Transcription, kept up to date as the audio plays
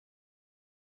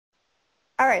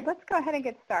All right, let's go ahead and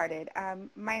get started.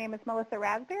 My name is Melissa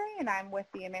Raspberry, and I'm with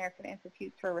the American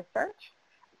Institute for Research.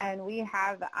 And we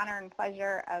have the honor and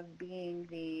pleasure of being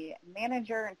the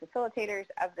manager and facilitators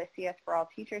of the CS for All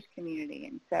Teachers community.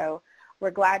 And so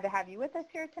we're glad to have you with us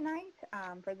here tonight.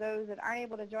 For those that aren't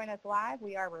able to join us live,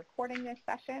 we are recording this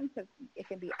session so it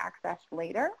can be accessed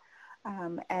later.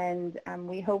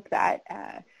 We hope that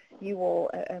you will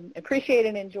appreciate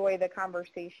and enjoy the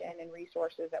conversation and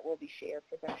resources that will be shared,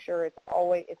 because I'm sure it's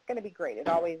going to be great. It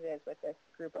always is with this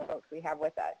group of folks we have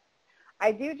with us.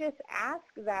 I do just ask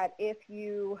that if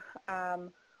you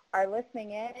are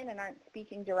listening in and aren't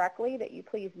speaking directly, that you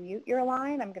please mute your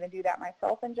line. I'm going to do that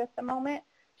myself in just a moment,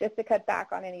 just to cut back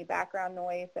on any background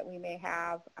noise that we may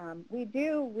have. We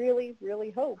do really,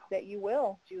 really hope that you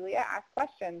will, Julia, ask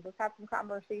questions. Let's have some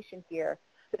conversation here.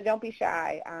 So don't be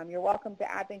shy. You're welcome to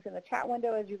add things in the chat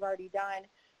window as you've already done,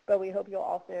 but we hope you'll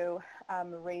also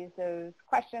raise those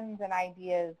questions and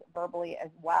ideas verbally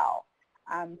as well.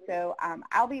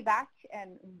 I'll be back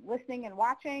and listening and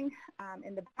watching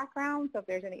in the background. So if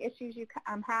there's any issues you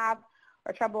have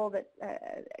or trouble that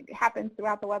happens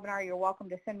throughout the webinar, you're welcome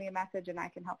to send me a message and I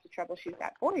can help to troubleshoot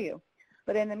that for you.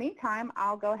 But in the meantime,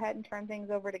 I'll go ahead and turn things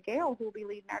over to Gail, who will be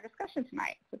leading our discussion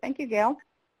tonight. So thank you, Gail.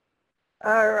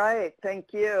 All right.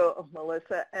 Thank you,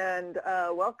 Melissa, and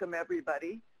welcome,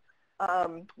 everybody.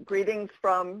 Greetings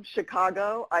from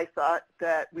Chicago. I thought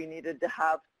that we needed to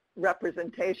have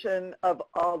representation of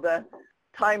all the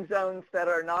time zones that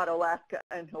are not Alaska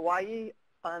and Hawaii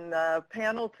on the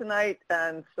panel tonight,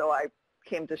 and so I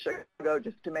came to Chicago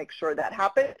just to make sure that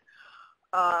happened.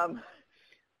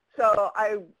 So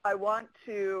I want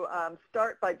to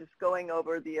start by just going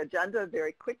over the agenda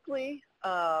very quickly.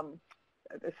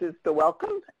 This is the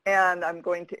welcome, and I'm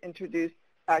going to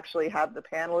have the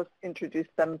panelists introduce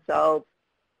themselves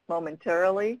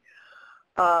momentarily.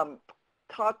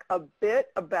 Talk a bit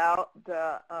about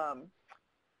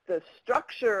the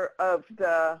structure of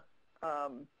the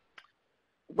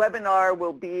webinar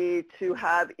will be to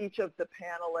have each of the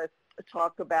panelists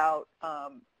talk about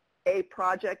a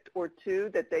project or two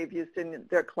that they've used in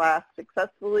their class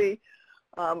successfully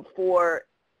for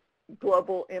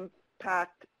global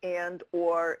impact and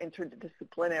or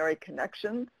interdisciplinary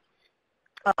connections.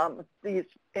 These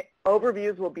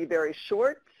overviews will be very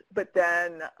short, but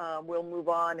then we'll move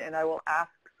on and I will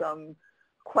ask some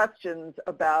questions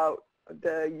about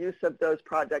the use of those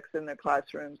projects in the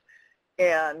classrooms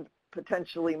and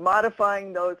potentially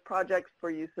modifying those projects for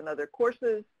use in other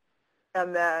courses.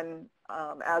 And then,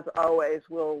 as always,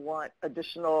 we'll want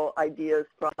additional ideas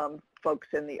from folks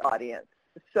in the audience.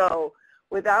 So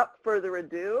without further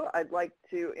ado, I'd like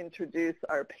to introduce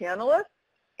our panelists,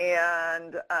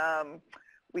 and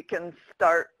we can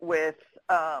start with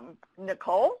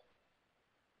Nicole.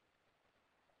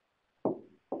 Let's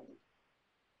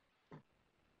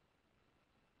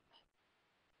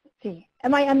see.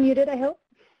 Am I unmuted, I hope?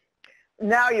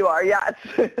 Now you are, yes.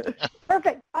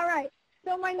 Perfect. All right.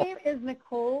 So my name is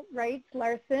Nicole Wright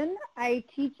Larson. I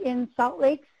teach in Salt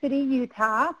Lake City,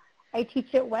 Utah. I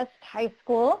teach at West High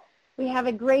School. We have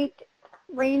a great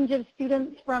range of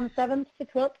students from 7th to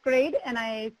 12th grade, and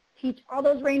I teach all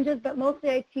those ranges, but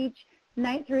mostly I teach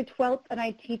 9th through 12th, and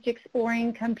I teach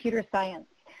exploring computer science.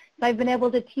 So I've been able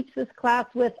to teach this class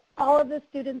with all of the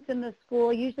students in the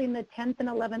school, usually in the 10th and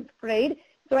 11th grade.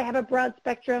 So I have a broad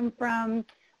spectrum from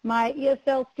my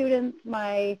ESL students,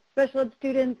 my special ed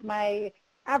students, my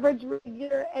average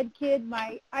regular ed kid,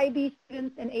 my IB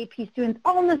students, and AP students,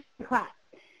 all in the same class.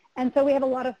 And so we have a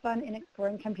lot of fun in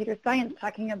exploring computer science,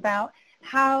 talking about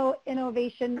how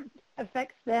innovation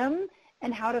affects them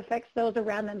and how it affects those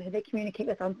around them who they communicate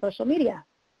with on social media.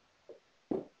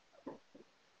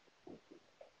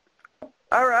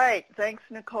 All right. Thanks,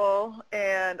 Nicole.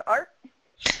 And Art?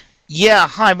 Yeah,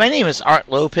 hi, my name is Art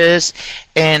Lopez,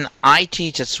 and I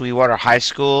teach at Sweetwater High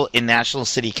School in National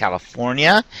City,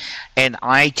 California, and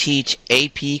I teach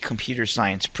AP Computer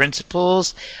Science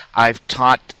Principles. I've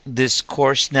taught this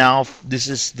course now. This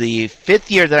is the 5th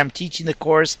year that I'm teaching the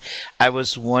course. I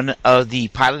was one of the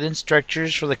pilot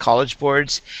instructors for the College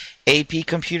Board's AP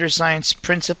Computer Science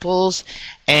Principles,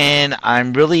 and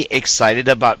I'm really excited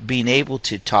about being able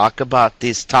to talk about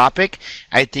this topic.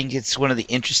 I think it's one of the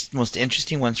most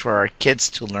interesting ones for our kids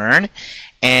to learn.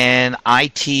 And I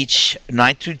teach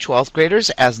 9th through 12th graders,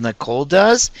 as Nicole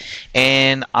does,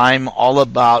 and I'm all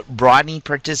about broadening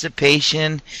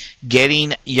participation,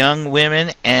 getting young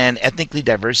women and ethnically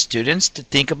diverse students to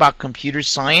think about computer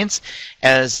science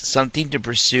as something to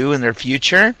pursue in their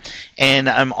future. And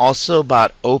I'm also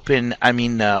about open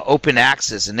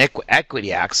access and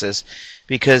equity access,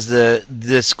 because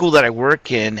the school that I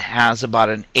work in has about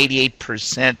an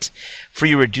 88%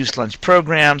 free reduced lunch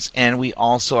programs, and we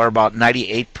also are about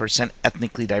 98%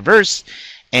 ethnically diverse.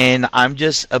 And I'm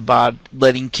just about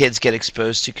letting kids get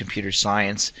exposed to computer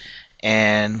science,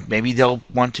 and maybe they'll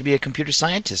want to be a computer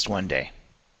scientist one day.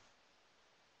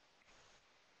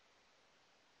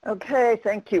 Okay,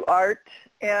 thank you, Art.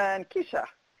 And Keisha.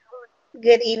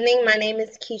 Good evening. My name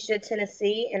is Keisha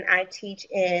Tennessee, and I teach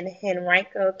in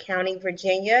Henrico County,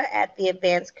 Virginia at the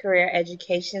Advanced Career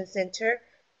Education Center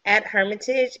at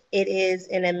Hermitage. It is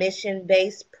an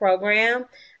admission-based program.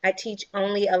 I teach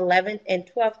only 11th and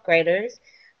 12th graders.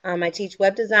 I teach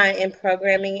web design and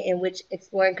programming, in which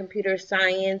exploring computer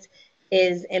science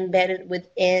is embedded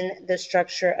within the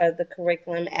structure of the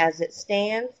curriculum as it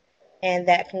stands. And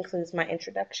that concludes my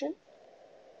introduction.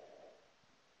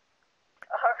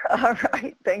 All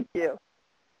right, thank you.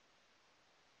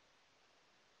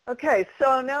 Okay,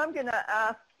 so now I'm going to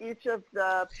ask each of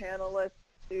the panelists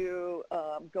to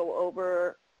go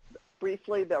over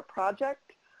briefly their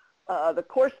project, the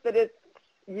course that it's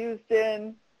used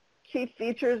in, key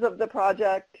features of the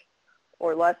project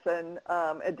or lesson,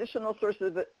 additional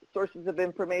sources of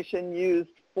information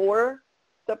used for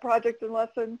the project and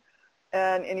lesson,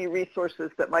 and any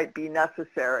resources that might be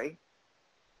necessary.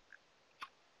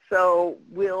 So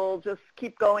we'll just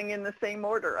keep going in the same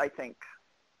order, I think.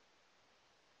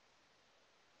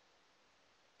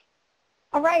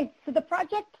 All right, so the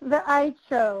project that I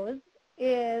chose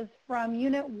is from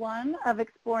Unit 1 of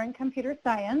Exploring Computer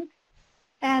Science,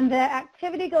 and the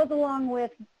activity goes along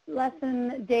with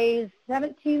lesson days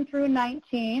 17 through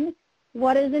 19,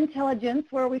 What is Intelligence?,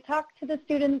 where we talk to the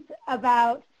students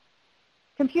about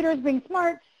computers being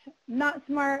smart, not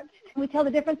smart. We tell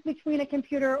the difference between a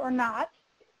computer or not.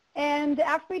 And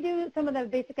after we do some of the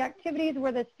basic activities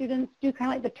where the students do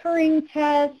kind of like the Turing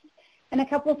test and a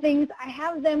couple of things, I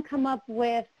have them come up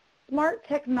with smart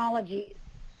technologies.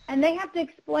 And they have to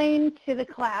explain to the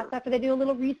class, after they do a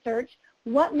little research,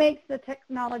 what makes the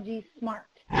technology smart.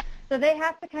 So they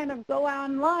have to kind of go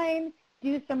online,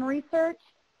 do some research,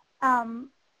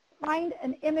 find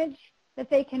an image that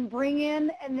they can bring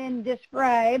in, and then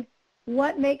describe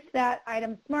what makes that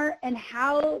item smart and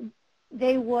how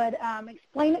they would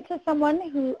explain it to someone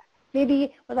who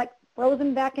maybe was like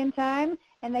frozen back in time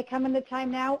and they come into time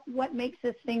now, what makes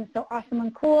this thing so awesome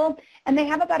and cool. And they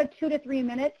have about 2 to 3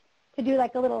 minutes to do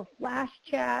like a little flash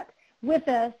chat with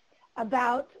us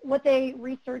about what they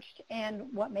researched and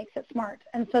what makes it smart.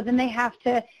 And so then they have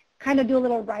to kind of do a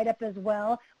little write-up as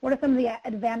well. What are some of the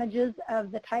advantages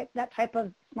of that type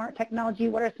of smart technology?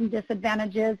 What are some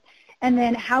disadvantages? And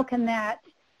then how can that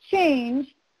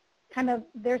change kind of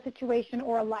their situation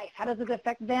or life? How does it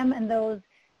affect them and those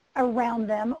around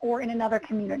them or in another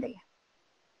community?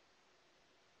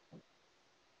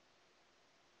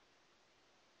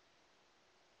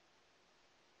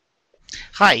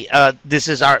 Hi, this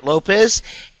is Art Lopez,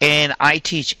 and I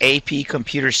teach AP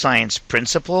Computer Science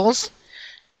Principles.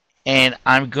 And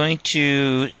I'm going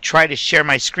to try to share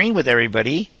my screen with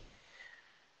everybody.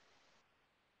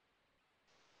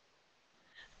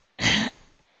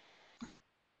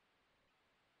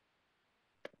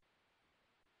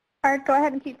 Art, go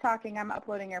ahead and keep talking. I'm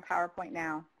uploading your PowerPoint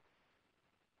now.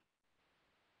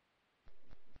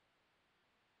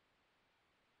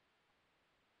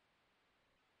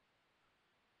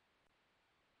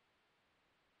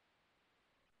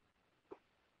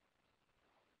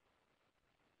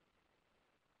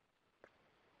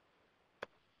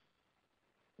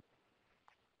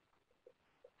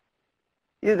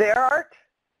 You there, Art?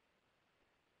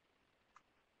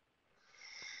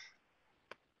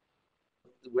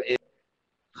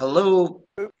 Hello,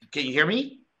 can you hear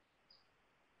me?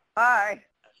 Hi.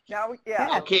 Now,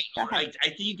 yeah. Okay, I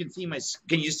think you can see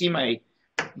can you see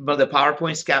the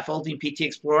PowerPoint scaffolding PT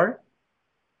Explorer?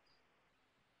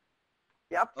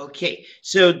 Yep. Okay,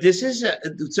 so this is,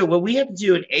 so what we have to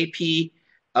do in AP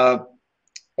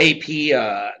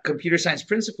Computer Science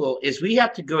Principle is we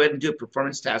have to go ahead and do a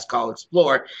performance task called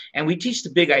Explore, and we teach the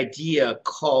big idea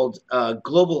called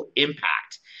global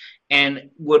impact. And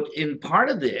what in part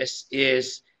of this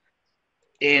is,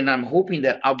 and I'm hoping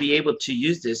that I'll be able to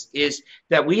use this, is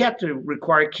that we have to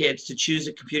require kids to choose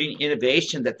a computing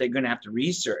innovation that they're going to have to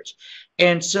research.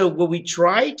 And so what we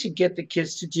try to get the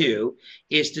kids to do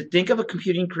is to think of a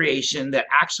computing creation that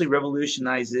actually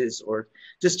revolutionizes or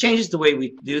just changes the way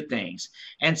we do things.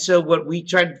 And so what we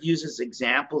try to use as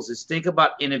examples is think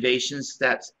about innovations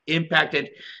that's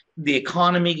impacted the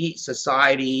economy,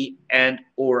 society, and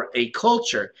or a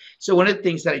culture. So one of the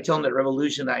things that I tell them that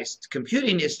revolutionized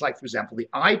computing is, like, for example, the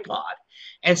iPod.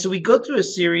 And so we go through a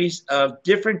series of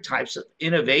different types of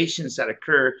innovations that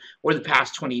occur over the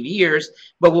past 20 years.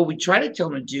 But what we try to tell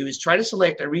them to do is try to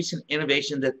select a recent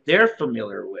innovation that they're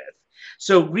familiar with.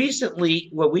 So recently,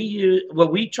 what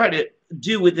we try to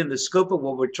do within the scope of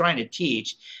what we're trying to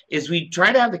teach is we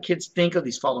try to have the kids think of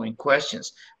these following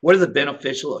questions. What are the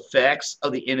beneficial effects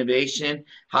of the innovation?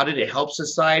 How did it help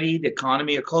society, the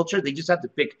economy, or culture? They just have to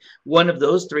pick one of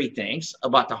those three things.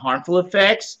 About the harmful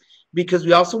effects, because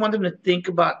we also want them to think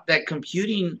about that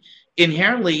computing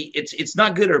inherently, it's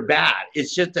not good or bad.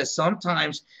 It's just that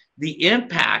sometimes the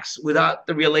impacts, without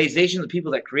the realization of the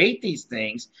people that create these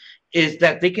things, is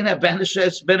that they can have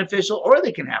beneficial or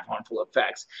they can have harmful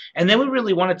effects. And then we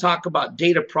really want to talk about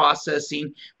data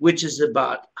processing, which is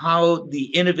about how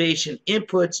the innovation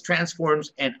inputs,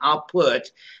 transforms, and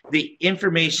output the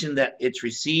information that it's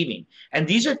receiving. And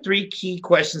these are three key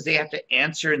questions they have to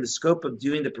answer in the scope of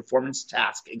doing the performance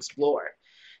task Explore.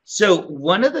 So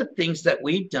one of the things that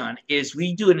we've done is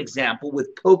we do an example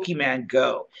with Pokemon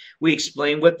Go. We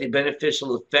explain what the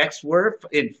beneficial effects were,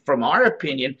 from our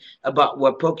opinion, about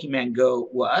what Pokemon Go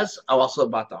was, also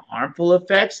about the harmful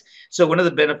effects. So one of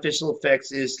the beneficial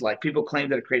effects is, like, people claim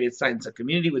that it created science of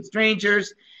community with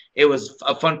strangers. It was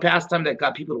a fun pastime that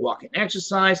got people to walk and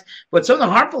exercise. But some of the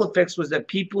harmful effects was that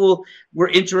people were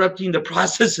interrupting the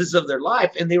processes of their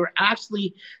life, and they were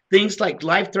actually things like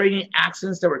life-threatening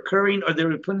accidents that were occurring, or they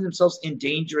were putting themselves in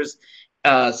dangerous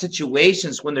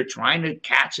situations when they're trying to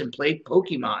catch and play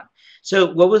Pokemon.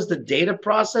 So what was the data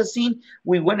processing?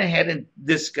 We went ahead and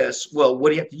discussed, well, what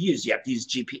do you have to use? You have to use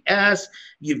GPS,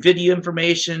 your video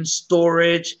information,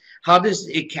 storage. How does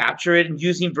it capture it, and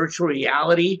using virtual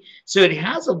reality? So it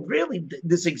has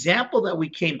this example that we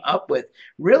came up with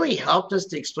really helped us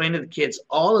to explain to the kids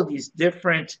all of these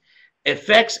different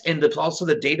effects, and also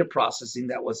the data processing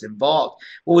that was involved.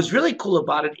 What was really cool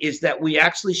about it is that we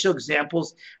actually show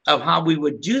examples of how we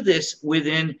would do this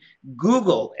within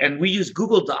Google, and we use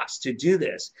Google Docs to do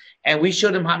this. And we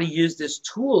showed them how to use this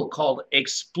tool called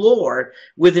Explore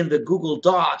within the Google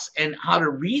Docs, and how to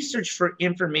research for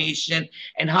information,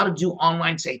 and how to do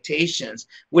online citations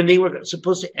when they were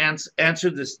supposed to answer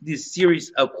this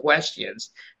series of questions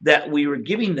that we were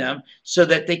giving them, so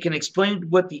that they can explain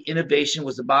what the innovation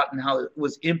was about and how it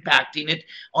was impacting it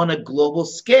on a global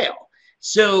scale.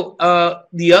 So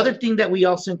the other thing that we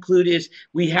also include is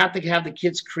we have to have the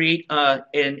kids create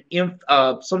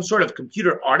some sort of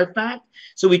computer artifact.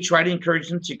 So we try to encourage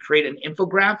them to create an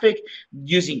infographic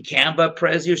using Canva,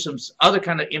 Prezi, or some other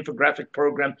kind of infographic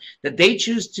program that they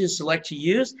choose to select to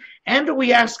use. And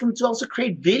we ask them to also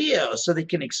create videos so they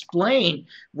can explain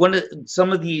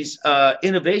some of these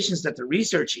innovations that they're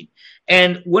researching.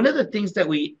 And one of the things that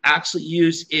we actually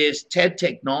use is TED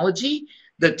technology.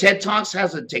 The TED Talks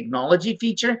has a technology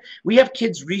feature. We have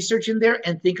kids research in there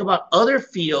and think about other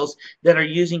fields that are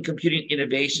using computing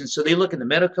innovation. So they look in the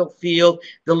medical field,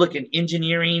 they'll look in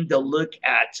engineering, they'll look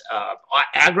at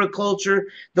agriculture.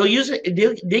 They'll use it.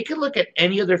 They can look at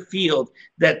any other field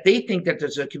that they think that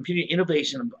there's a computing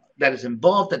innovation that is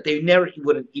involved that they never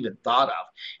would have even thought of.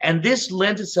 And this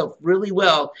lends itself really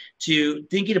well to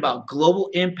thinking about global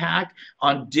impact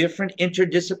on different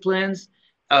interdisciplines,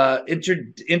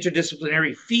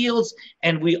 interdisciplinary fields,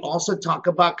 and we also talk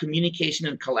about communication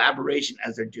and collaboration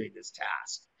as they're doing this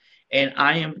task. And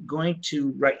I am going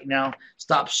to right now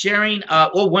stop sharing.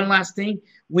 One last thing.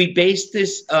 We base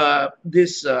this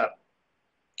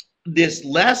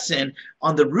lesson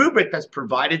on the rubric that's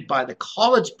provided by the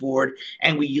College Board,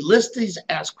 and we list these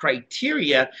as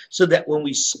criteria so that when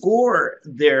we score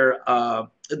their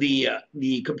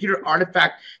the computer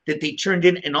artifact that they turned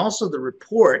in, and also the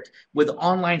report with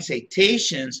online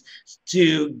citations,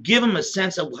 to give them a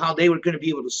sense of how they were going to be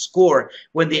able to score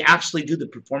when they actually do the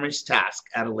performance task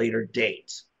at a later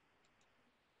date.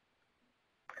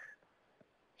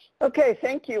 Okay,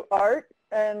 thank you, Art.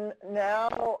 And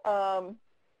now,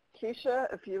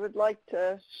 Keisha, if you would like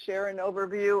to share an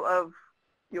overview of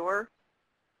your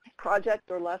project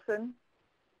or lesson,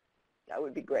 that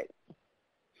would be great.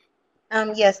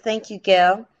 Yes, thank you,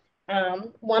 Gail.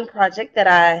 One project that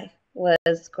I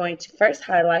was going to first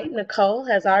highlight, Nicole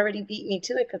has already beat me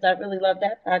to it because I really love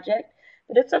that project,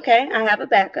 but it's okay, I have a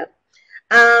backup.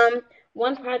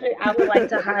 One project I would like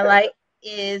to highlight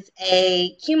is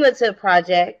a cumulative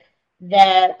project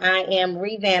that I am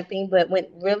revamping, but went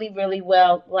really, really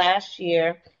well last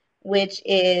year, which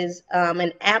is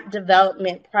an app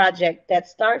development project that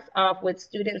starts off with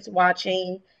students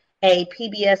watching a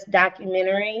PBS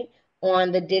documentary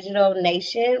on the digital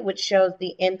nation, which shows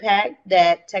the impact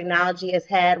that technology has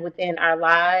had within our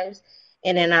lives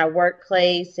and in our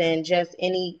workplace and just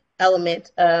any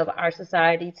element of our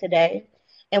society today.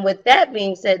 And with that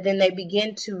being said, then they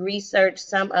begin to research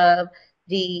some of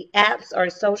the apps or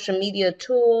social media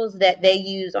tools that they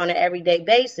use on an everyday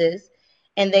basis.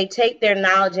 And they take their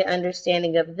knowledge and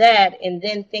understanding of that and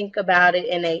then think about it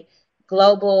in a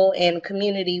global and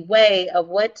community way of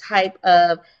what type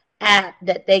of app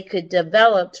that they could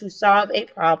develop to solve a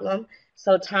problem.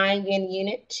 So tying in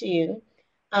unit 2.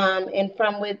 And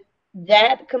from with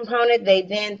that component, they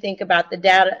then think about the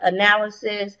data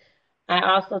analysis. I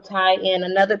also tie in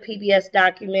another PBS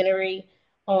documentary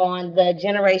on the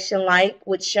Generation Light,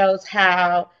 which shows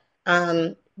how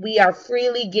we are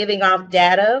freely giving off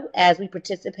data as we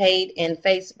participate in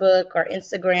Facebook or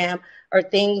Instagram or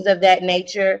things of that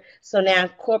nature. So now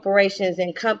corporations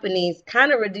and companies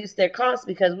kind of reduce their costs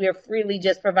because we are freely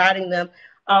just providing them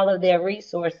all of their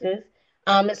resources.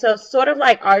 And so sort of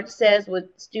like Art says, with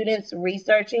students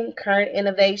researching current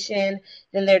innovation,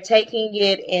 then they're taking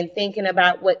it and thinking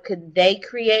about what could they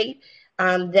create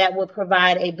that would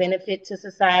provide a benefit to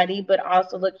society, but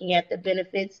also looking at the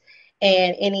benefits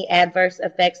and any adverse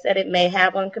effects that it may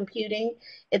have on computing.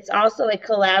 It's also a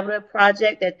collaborative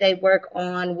project that they work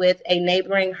on with a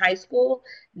neighboring high school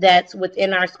that's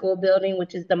within our school building,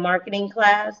 which is the marketing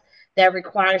class, that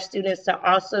requires students to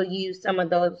also use some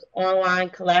of those online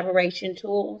collaboration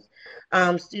tools.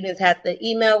 Students have to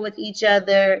email with each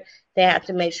other. They have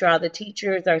to make sure all the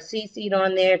teachers are CC'd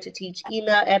on there to teach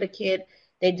email etiquette.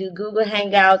 They do Google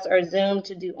Hangouts or Zoom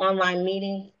to do online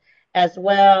meetings as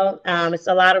well. It's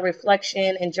a lot of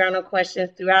reflection and journal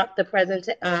questions throughout the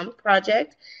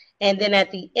project. And then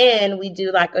at the end, we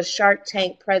do like a Shark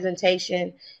Tank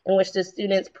presentation in which the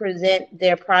students present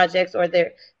their projects or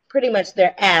their pretty much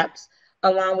their apps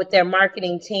along with their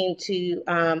marketing team to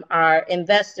our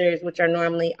investors, which are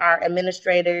normally our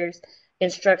administrators,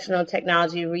 instructional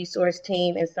technology resource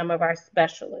team, and some of our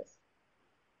specialists.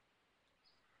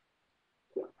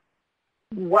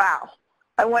 Wow.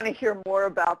 I want to hear more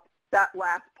about that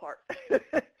last part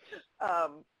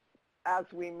as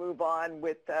we move on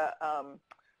with the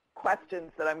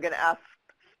questions that I'm going to ask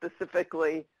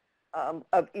specifically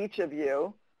of each of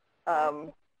you.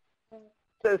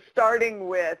 So starting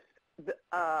with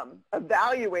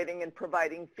evaluating and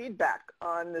providing feedback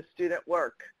on the student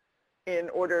work in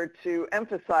order to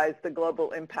emphasize the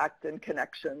global impact and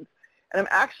connections. And I'm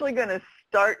actually going to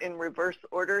start in reverse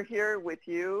order here with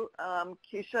you,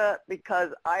 Keisha, because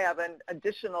I have an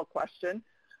additional question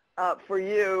for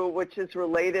you, which is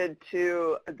related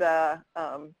to the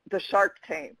Shark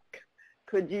Tank.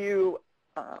 Could you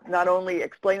not only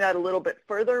explain that a little bit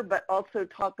further, but also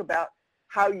talk about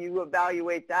how you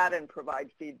evaluate that and provide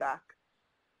feedback?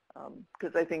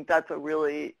 Because I think that's a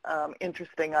really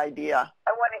interesting idea.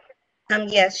 I want to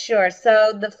Yes, sure.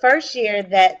 So the first year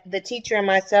that the teacher and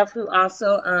myself, who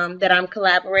also that I'm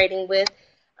collaborating with,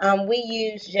 we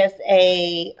use just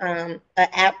a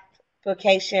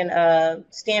application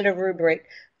standard rubric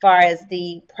far as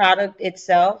the product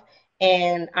itself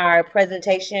and our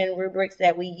presentation rubrics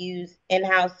that we use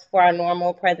in-house for our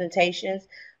normal presentations.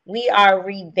 We are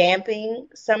revamping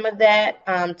some of that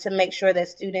to make sure that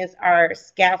students are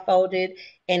scaffolded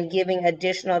and giving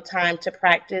additional time to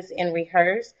practice and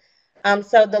rehearse.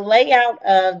 So the layout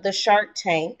of the Shark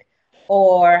Tank,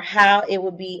 or how it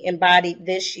will be embodied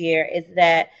this year, is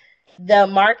that the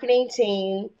marketing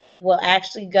team will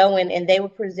actually go in and they will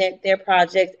present their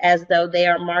projects as though they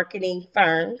are marketing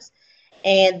firms.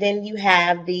 And then you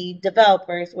have the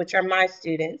developers, which are my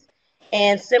students.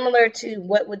 And similar to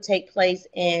what would take place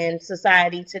in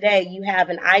society today, you have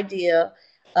an idea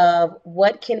of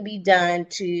what can be done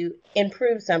to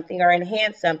improve something or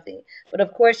enhance something. But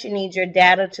of course, you need your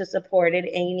data to support it,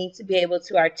 and you need to be able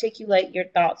to articulate your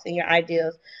thoughts and your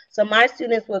ideas. So my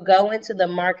students will go into the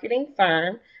marketing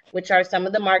firm, which are some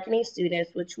of the marketing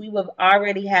students, which we will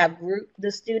already have grouped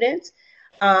the students.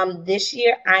 This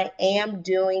year, I am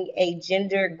doing a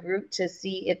gender group to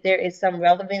see if there is some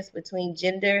relevance between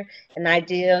gender and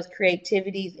ideas,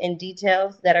 creativities, and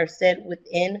details that are said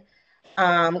within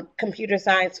computer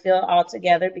science field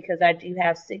altogether, because I do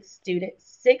have six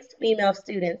female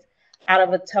students out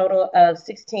of a total of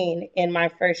 16 in my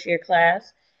first year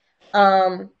class.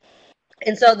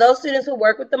 And so those students will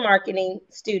work with the marketing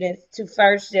students to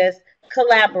first just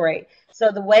collaborate.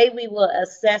 So the way we will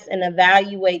assess and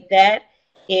evaluate that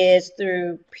is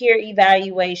through peer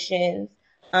evaluations,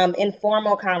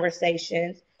 informal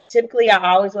conversations. Typically,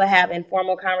 I always will have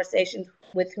informal conversations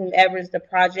with whomever is the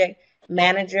project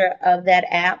manager of that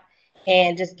app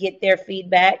and just get their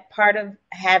feedback. Part of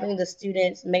having the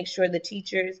students make sure the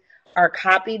teachers are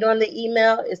copied on the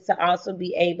email is to also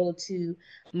be able to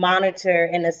monitor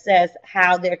and assess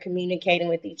how they're communicating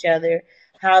with each other,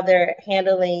 how they're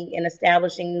handling and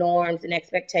establishing norms and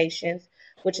expectations,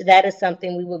 which that is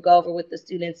something we will go over with the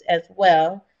students as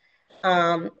well.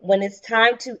 When it's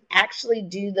time to actually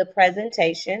do the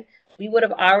presentation, we would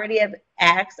have already have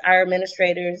asked our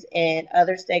administrators and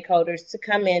other stakeholders to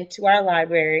come into our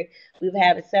library. We would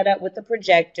have it set up with a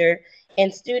projector,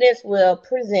 and students will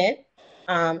present,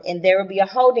 and there will be a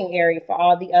holding area for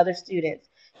all the other students.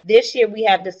 This year, we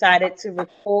have decided to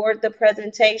record the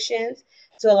presentations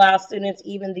to allow students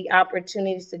even the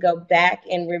opportunities to go back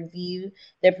and review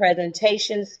their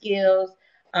presentation skills,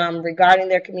 regarding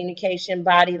their communication,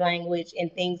 body language,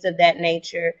 and things of that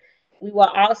nature. We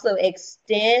will also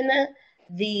extend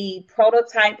the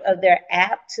prototype of their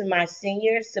app to my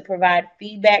seniors to provide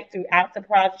feedback throughout the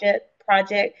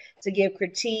project to give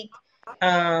critique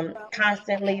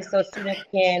constantly so students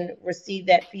can receive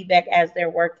that feedback as they're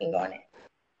working on it.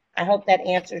 I hope that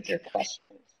answered your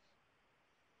questions.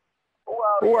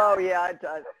 Well, yeah, it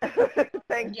does.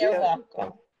 Thank you. You're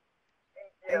welcome.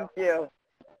 Thank you.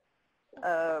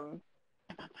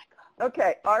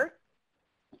 Okay, Art?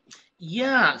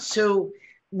 Yeah, so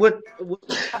what we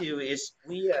do is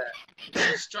we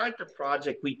start the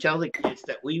project, we tell the kids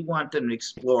that we want them to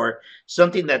explore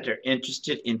something that they're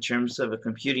interested in terms of a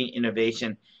computing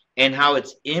innovation and how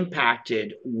it's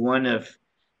impacted one of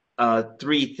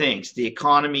three things: the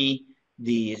economy,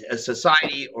 the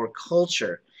society, or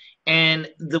culture. And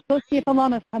the Go see if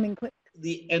Alana's coming quick.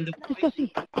 the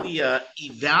way we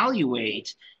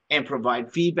evaluate and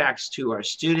provide feedbacks to our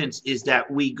students is that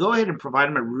we go ahead and provide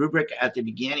them a rubric at the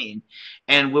beginning.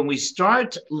 And when we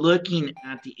start looking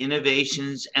at the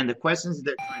innovations and the questions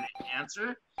they're trying to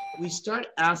answer, we start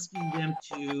asking them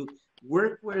to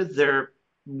work with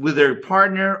their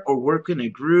partner or work in a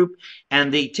group,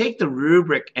 and they take the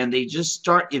rubric and they just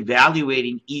start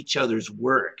evaluating each other's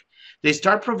work. They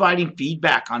start providing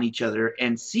feedback on each other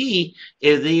and see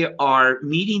if they are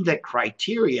meeting the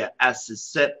criteria as is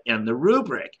set in the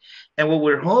rubric. And what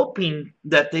we're hoping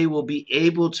that they will be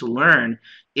able to learn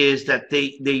is that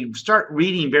they start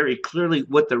reading very clearly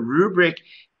what the rubric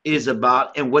is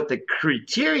about and what the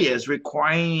criteria is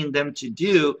requiring them to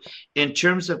do in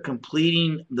terms of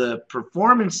completing the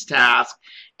performance task,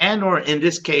 and or in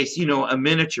this case, a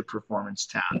miniature performance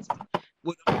task.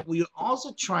 What we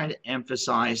also try to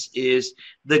emphasize is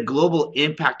the global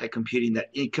impact of computing,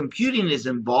 that computing is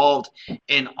involved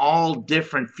in all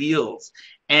different fields.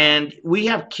 And we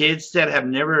have kids that have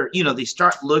never, they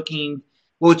start looking.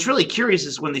 What's really curious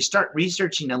is when they start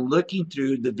researching and looking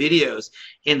through the videos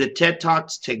in the TED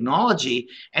Talks technology,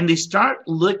 and they start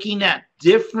looking at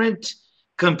different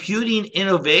computing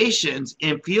innovations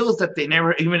in fields that they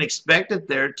never even expected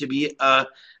there to be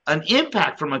an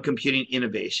impact from a computing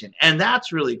innovation. And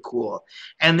that's really cool.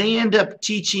 And they end up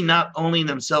teaching not only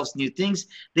themselves new things,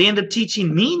 they end up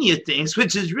teaching me new things,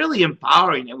 which is really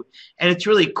empowering. And it's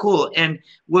really cool. And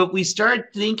what we start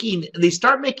thinking, they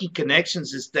start making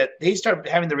connections, is that they start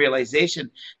having the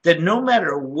realization that no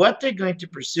matter what they're going to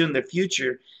pursue in the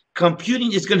future,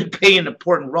 computing is going to play an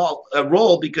important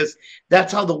role because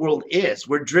that's how the world is.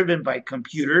 We're driven by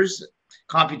computers,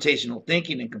 computational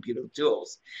thinking, and computer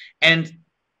tools. And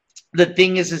the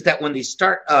thing is that when they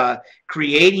start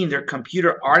creating their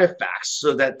computer artifacts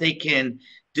so that they can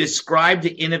describe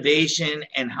the innovation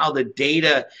and how the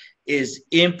data is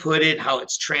inputted, how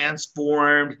it's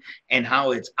transformed, and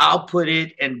how it's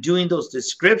outputted, and doing those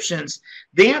descriptions,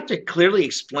 they have to clearly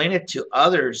explain it to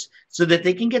others so that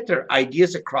they can get their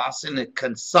ideas across in a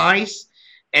concise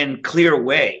and clear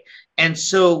way. And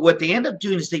so what they end up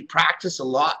doing is they practice a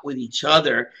lot with each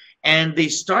other, and they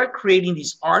start creating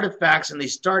these artifacts, and they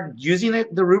start using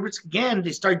the rubrics again.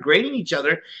 They start grading each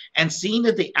other and seeing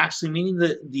that they actually meeting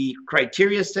the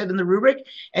criteria set in the rubric.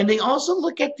 And they also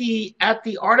look at the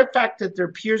artifact that their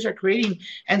peers are creating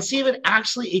and see if it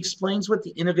actually explains what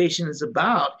the innovation is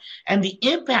about and the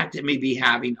impact it may be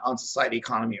having on society,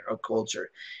 economy, or culture.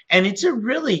 And it's a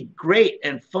really great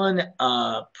and fun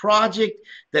project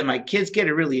that my kids get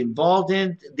really involved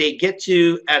in. They get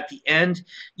to, at the end,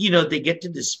 they get to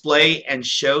display and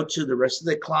show to the rest of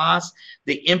the class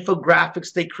the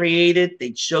infographics they created.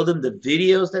 They show them the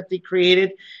videos that they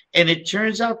created. And it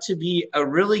turns out to be a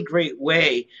really great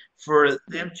way for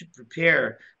them to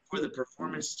prepare for the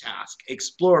performance task,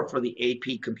 explore for the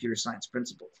AP Computer Science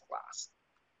Principles class.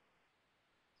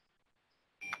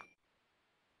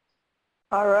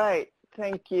 All right,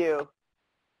 thank you.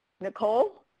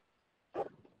 Nicole?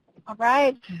 All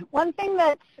right. One thing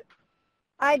that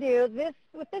I do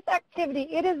with this activity,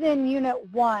 it is in Unit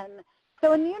 1.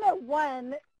 So in Unit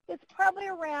 1, it's probably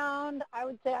around, I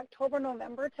would say, October,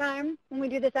 November time when we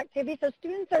do this activity. So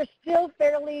students are still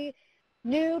fairly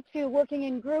new to working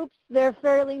in groups. They're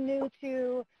fairly new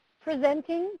to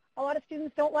presenting. A lot of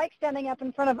students don't like standing up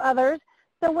in front of others.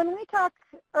 So when we talk,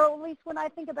 or at least when I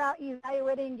think about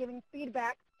evaluating and giving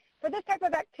feedback for this type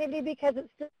of activity, because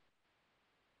it's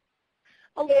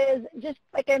is just,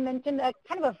 like I mentioned, a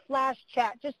kind of a flash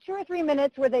chat, just 2 or 3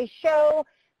 minutes where they show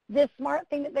this smart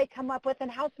thing that they come up with and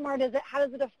how smart is it, how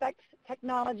does it affect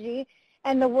technology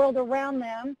and the world around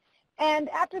them. And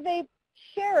after they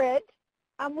share it,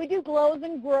 we do glows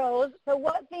and grows. So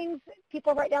what things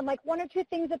people write down, like 1 or 2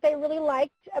 things that they really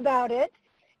liked about it.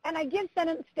 And I give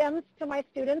sentence stems to my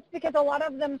students because a lot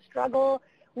of them struggle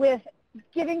with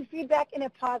giving feedback in a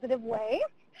positive way.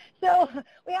 So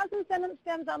we have some sentence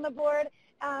stems on the board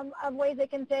of ways they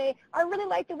can say, I really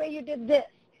like the way you did this,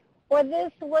 or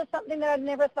this was something that I'd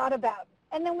never thought about.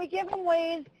 And then we give them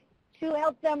ways to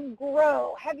help them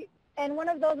grow. And one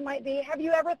of those might be, have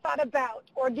you ever thought about,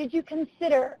 or did you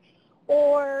consider?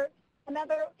 Or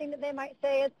another thing that they might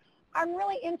say is, I'm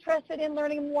really interested in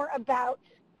learning more about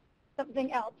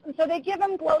something else. And so they give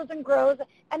them glows and grows,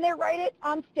 and they write it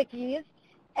on stickies.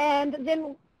 And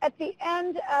then at the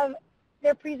end of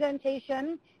their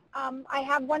presentation, I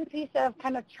have one piece of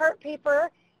kind of chart paper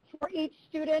for each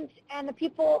student, and the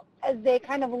people, as they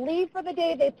kind of leave for the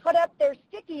day, they put up their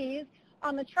stickies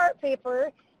on the chart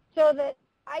paper so that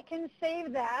I can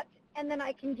save that, and then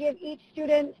I can give each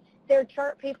student their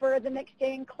chart paper the next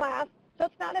day in class. So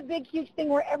it's not a big, huge thing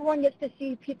where everyone gets to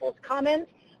see people's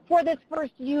comments for this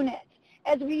first unit.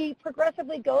 As we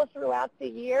progressively go throughout the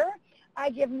year, I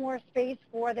give more space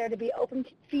for there to be open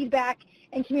feedback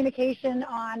and communication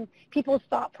on people's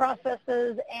thought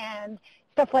processes and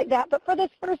stuff like that. But for this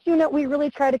first unit, we really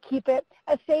try to keep it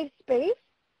a safe space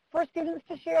for students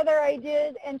to share their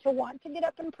ideas and to want to get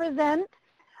up and present.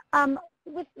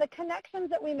 With the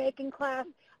connections that we make in class,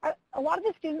 a lot of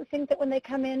the students think that when they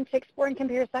come in to Exploring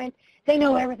Computer Science, they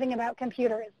know everything about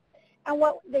computers. And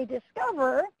what they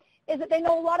discover is that they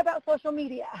know a lot about social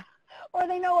media, or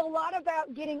they know a lot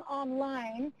about getting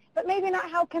online, but maybe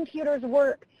not how computers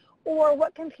work, or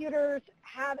what computers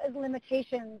have as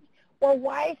limitations, or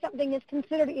why something is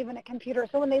considered even a computer.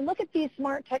 So when they look at these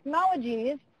smart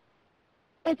technologies,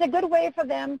 it's a good way for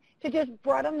them to just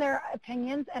broaden their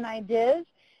opinions and ideas.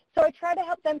 So I try to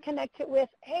help them connect it with,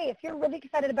 hey, if you're really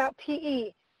excited about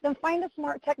PE, then find a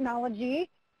smart technology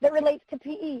that relates to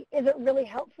PE. Is it really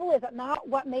helpful? Is it not?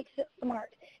 What makes it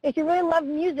smart? If you really love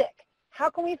music, how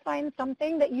can we find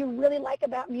something that you really like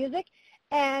about music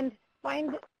and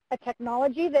find a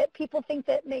technology that people think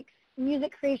that makes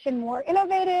music creation more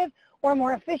innovative or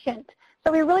more efficient?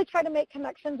 So we really try to make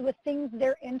connections with things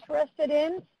they're interested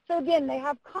in. So again, they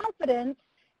have confidence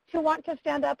to want to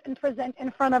stand up and present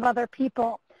in front of other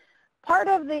people. Part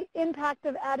of the impact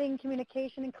of adding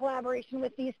communication and collaboration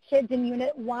with these kids in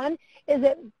Unit 1 is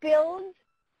it builds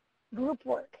group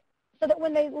work, so that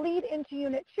when they lead into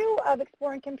Unit 2 of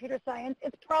Exploring Computer Science,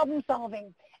 it's problem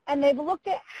solving. And they've looked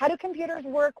at how do computers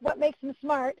work, what makes them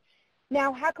smart.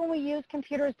 Now, how can we use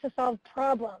computers to solve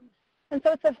problems? And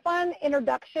so it's a fun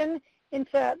introduction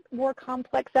into more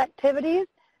complex activities.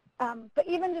 But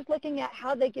even just looking at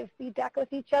how they give feedback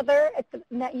with each other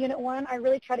in that Unit 1, I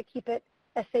really try to keep it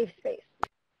a safe space.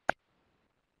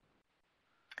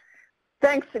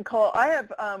 Thanks, Nicole. I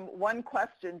have one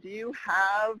question. Do you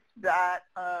have that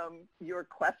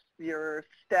your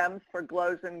stems for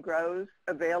glows and grows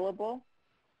available?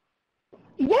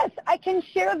 Yes, I can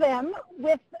share them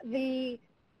with the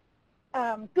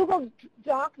Google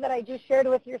Doc that I just shared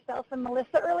with yourself and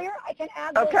Melissa earlier. I can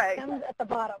add those stems at the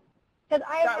bottom, because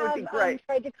I have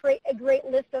tried to create a great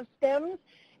list of stems,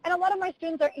 and a lot of my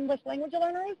students are English language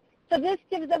learners, so this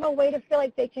gives them a way to feel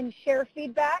like they can share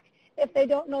feedback if they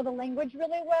don't know the language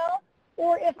really well,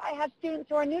 or if I have students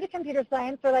who are new to computer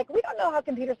science, they're like, we don't know how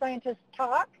computer scientists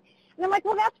talk. And I'm like,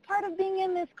 well, that's part of being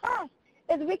in this class,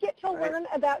 is we get to learn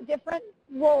about different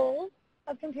roles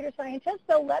of computer scientists,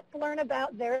 so let's learn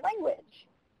about their language.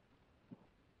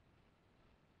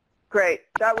 Great.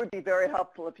 That would be very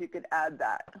helpful if you could add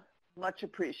that. Much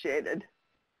appreciated.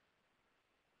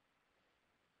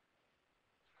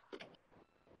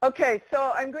 Okay,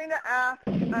 so I'm going to ask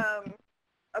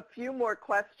a few more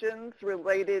questions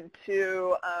related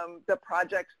to the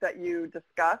projects that you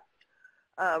discussed.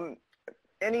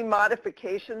 Any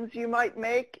modifications you might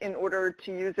make in order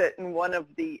to use it in one of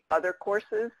the other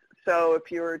courses? So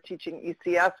if you're teaching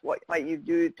ECS, what might you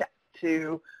do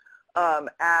to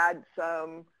add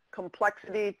some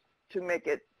complexity to make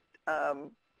it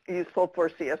useful for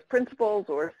CS principals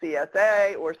or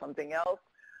CSA or something else?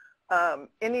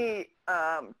 Any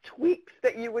tweaks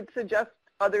that you would suggest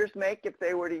others make if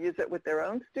they were to use it with their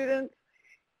own students?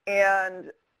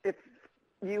 And if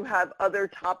you have other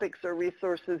topics or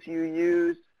resources you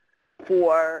use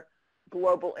for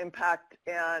global impact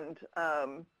and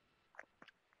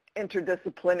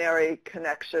interdisciplinary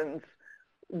connections.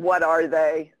 What are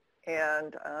they?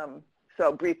 And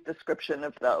so brief description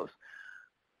of those.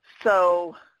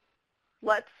 So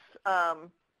let's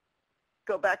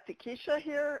go back to Keisha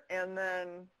here and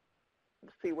then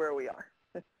see where we are.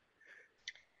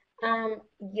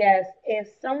 Yes, if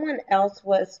someone else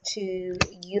was to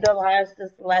utilize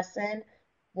this lesson,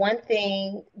 one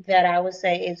thing that I would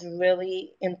say is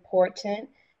really important,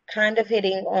 kind of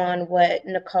hitting on what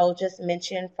Nicole just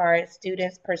mentioned for our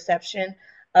students' perception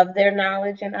of their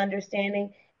knowledge and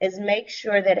understanding, is make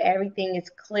sure that everything is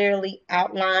clearly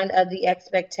outlined of the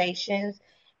expectations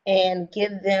and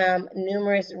give them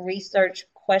numerous research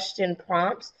question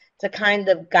prompts to kind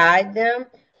of guide them.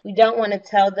 We don't want to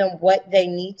tell them what they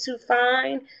need to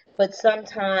find, but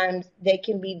sometimes they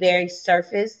can be very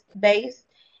surface based.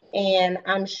 And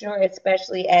I'm sure,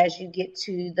 especially as you get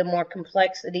to the more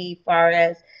complexity, far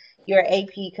as your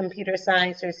AP Computer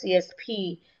Science or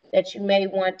CSP, that you may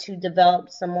want to develop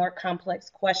some more complex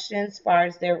questions as far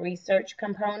as their research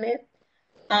component.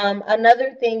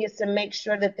 Another thing is to make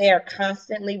sure that they are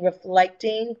constantly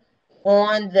reflecting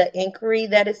on the inquiry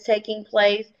that is taking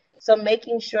place. So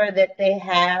making sure that they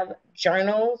have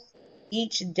journals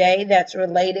each day that's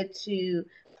related to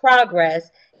progress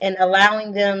and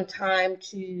allowing them time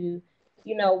to,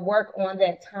 work on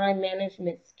that time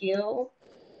management skill.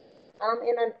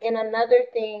 And another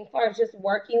thing, as far as just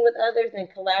working with others and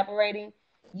collaborating,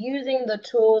 using the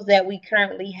tools that we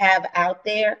currently have out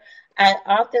there, I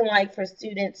often like for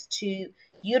students to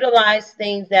utilize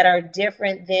things that are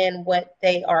different than what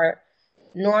they are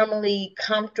normally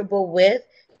comfortable with,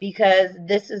 because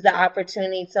this is the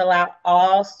opportunity to allow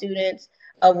all students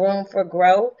a room for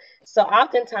growth. So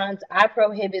oftentimes I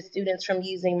prohibit students from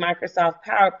using Microsoft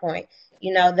PowerPoint.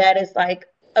 That is like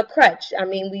a crutch. I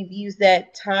mean, we've used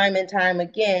that time and time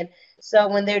again. So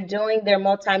when they're doing their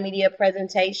multimedia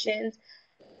presentations,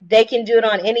 they can do it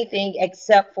on anything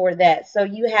except for that. So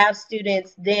you have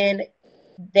students then,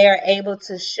 they're able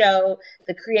to show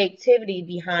the creativity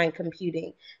behind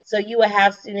computing. So you will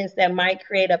have students that might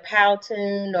create a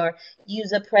Powtoon or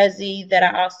use a Prezi that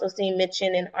I also see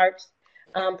mentioned in Art's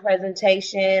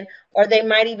presentation, or they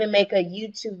might even make a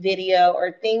YouTube video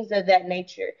or things of that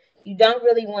nature. You don't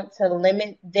really want to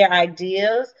limit their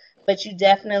ideas, but you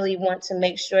definitely want to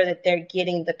make sure that they're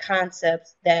getting the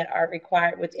concepts that are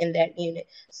required within that unit.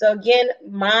 So again,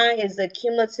 mine is a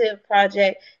cumulative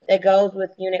project that goes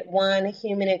with Unit 1,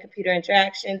 human and computer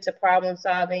interaction, to problem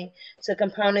solving, to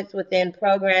components within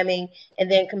programming,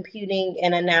 and then computing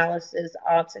and analysis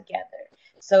all together.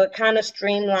 So it kind of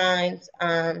streamlines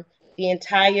the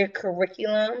entire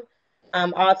curriculum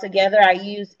all together. I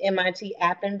use MIT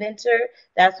App Inventor.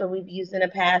 That's what we've used in the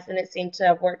past, and it seemed to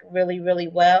have worked really, really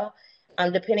well.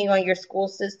 Depending on your school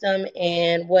system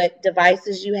and what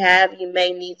devices you have, you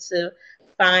may need to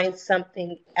find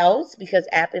something else, because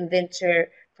App Inventor,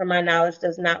 from my knowledge,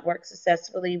 does not work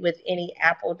successfully with any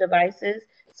Apple devices.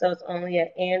 So it's only an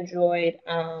Android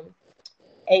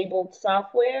abled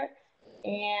software.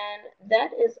 And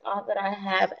that is all that I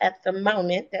have at the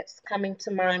moment that's coming to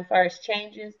mind as far as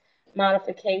changes,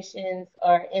 modifications,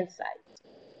 or insights.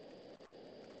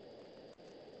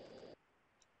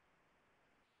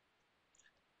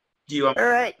 Do you want? All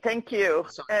right, thank you.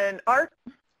 Sorry. And Art?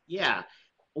 Yeah.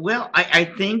 Well, I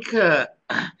think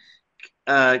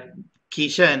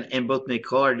Keisha and both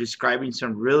Nicole are describing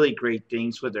some really great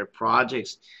things with their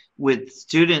projects with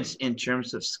students in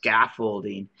terms of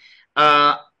scaffolding.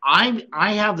 I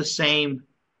have the same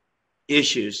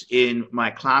issues in my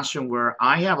classroom where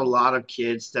I have a lot of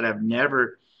kids that have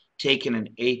never taken an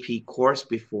AP course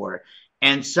before.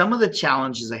 And some of the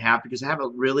challenges I have, because I have a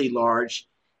really large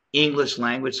English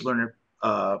language learner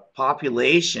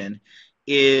population,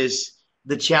 is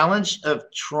the challenge of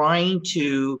trying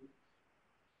to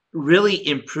really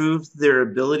improve their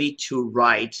ability to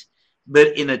write,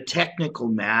 but in a technical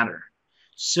manner.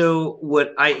 So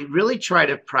what I really try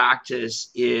to practice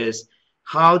is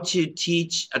how to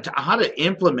teach, how to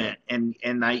implement, and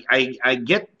I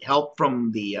get help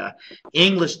from the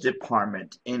English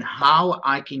department in how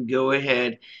I can go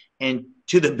ahead and,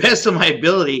 to the best of my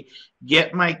ability,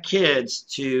 get my kids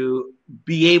to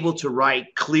be able to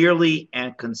write clearly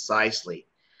and concisely.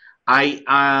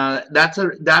 That's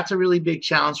a really big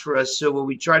challenge for us. So what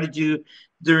we try to do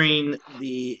during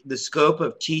the scope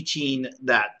of teaching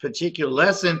that particular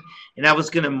lesson, and I was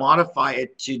going to modify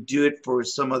it to do it for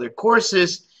some other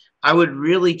courses, I would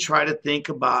really try to think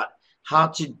about how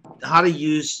to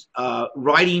use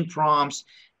writing prompts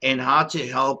and how to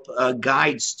help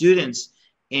guide students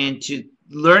into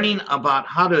learning about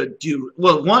how to do,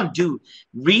 well, one, do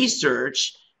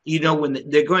research. You know, when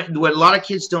they're going, what a lot of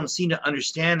kids don't seem to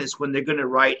understand is when they're going to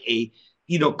write a,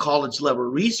 you know, college level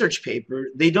research paper,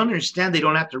 they don't understand they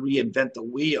don't have to reinvent the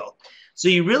wheel. So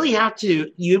you really have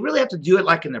to do it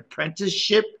like an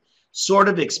apprenticeship sort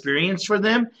of experience for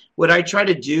them. What I try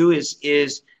to do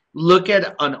is look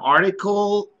at an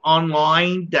article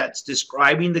online that's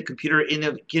describing the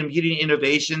computing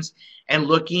innovations, and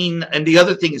looking, and the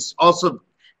other thing is also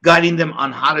guiding them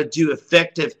on how to do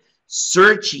effective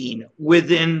searching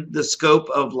within the scope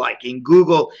of, like in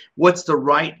Google, what's the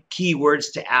right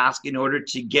keywords to ask in order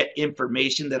to get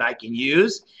information that I can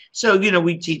use. So, you know,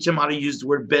 we teach them how to use the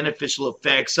word beneficial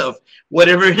effects of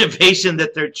whatever innovation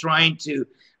that they're trying to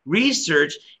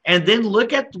research, and then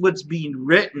look at what's being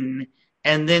written,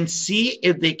 and then see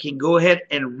if they can go ahead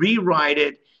and rewrite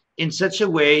it in such a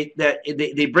way that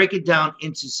they break it down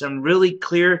into some really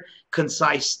clear,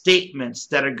 concise statements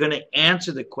that are going to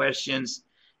answer the questions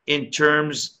in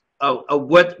terms of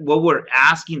what we're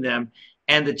asking them.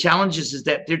 And the challenge is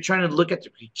that they're trying to look at the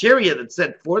criteria that's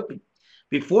set forth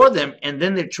before them, and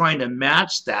then they're trying to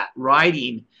match that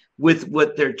writing with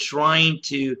what they're trying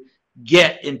to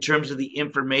get in terms of the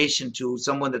information to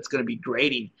someone that's going to be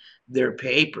grading their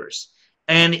papers.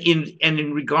 And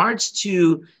in regards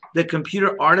to the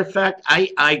computer artifact,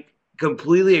 I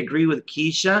completely agree with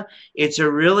Keisha. It's a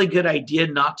really good idea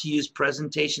not to use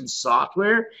presentation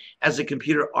software as a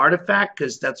computer artifact,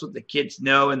 because that's what the kids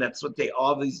know and that's what they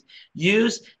always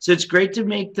use. So it's great to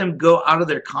make them go out of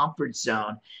their comfort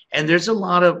zone. And there's a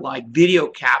lot of like video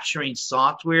capturing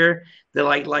software that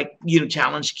like you know,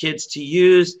 challenge kids to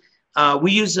use.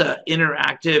 We use an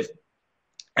interactive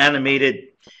animated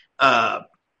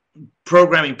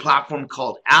programming platform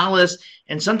called Alice.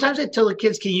 And sometimes I tell the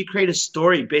kids, can you create a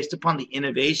story based upon the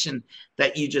innovation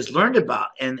that you just learned about?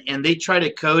 And they try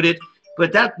to code it,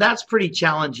 but that's pretty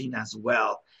challenging as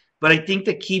well. But I think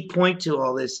the key point to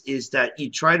all this is that you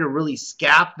try to really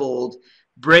scaffold,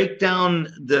 break down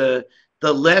the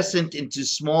lesson into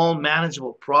small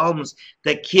manageable problems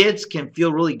that kids can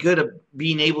feel really good at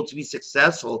being able to be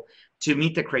successful to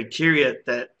meet the criteria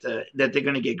that they're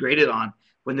going to get graded on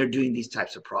when they're doing these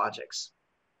types of projects.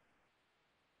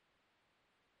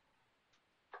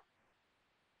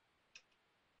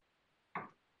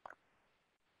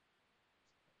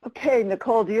 Okay,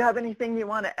 Nicole, do you have anything you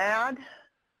want to add?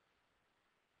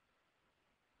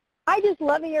 I just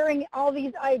love hearing all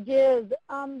these ideas.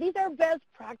 These are best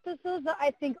practices that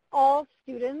I think all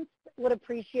students would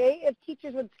appreciate if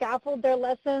teachers would scaffold their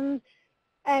lessons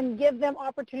and give them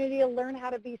opportunity to learn how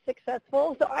to be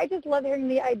successful. So I just love hearing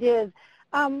the ideas.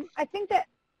 I think that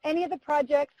any of the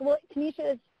projects, well,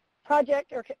 Tanisha's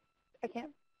project, or I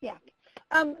can't, yeah.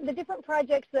 The different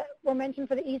projects that were mentioned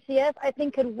for the ECS, I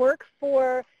think could work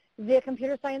for the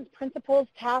computer science principles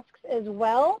tasks as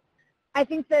well. I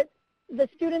think that the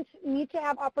students need to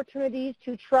have opportunities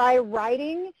to try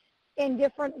writing in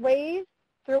different ways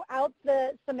throughout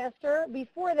the semester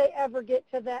before they ever get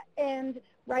to the end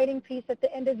writing piece at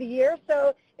the end of the year.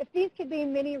 So if these could be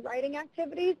mini writing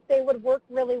activities, they would work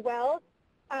really well.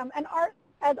 And Art,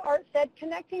 as Art said,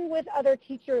 connecting with other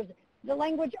teachers. The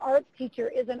language arts teacher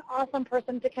is an awesome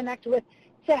person to connect with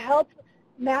to help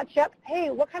match up, hey,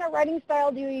 what kind of writing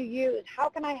style do you use? How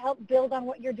can I help build on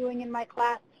what you're doing in my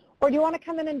class? Or do you want to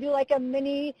come in and do like a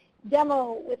mini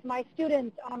demo with my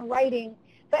students on writing?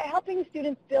 But helping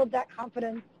students build that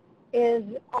confidence is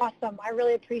awesome. I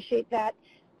really appreciate that.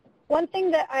 One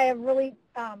thing that I have really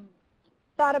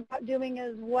thought about doing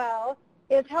as well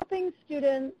is helping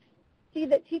students see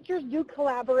that teachers do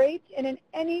collaborate, and in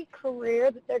any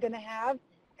career that they're going to have,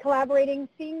 collaborating,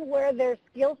 seeing where their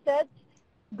skill sets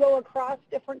go across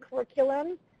different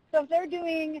curriculums. So if they're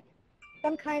doing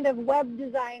some kind of web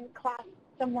design class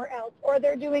somewhere else, or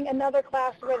they're doing another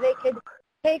class where they could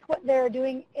take what they're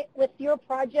doing with your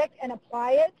project and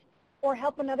apply it, or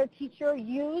help another teacher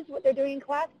use what they're doing in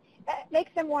class, that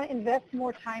makes them want to invest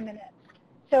more time in it.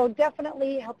 So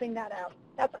definitely helping that out.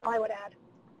 That's all I would add.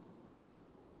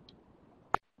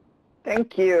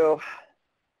 Thank you.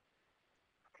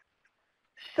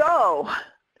 So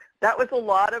that was a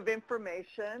lot of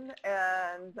information,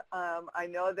 and I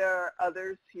know there are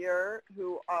others here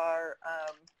who are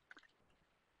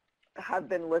have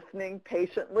been listening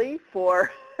patiently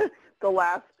for the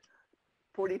last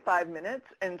 45 minutes,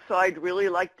 and so I'd really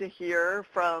like to hear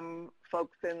from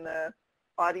folks in the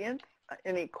audience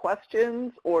any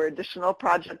questions or additional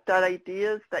project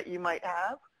ideas that you might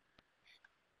have.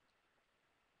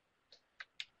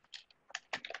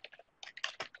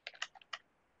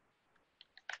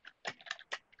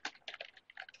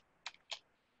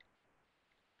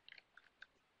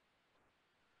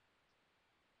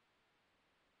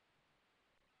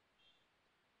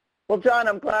 Well, John,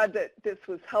 I'm glad that this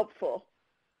was helpful.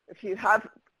 If you have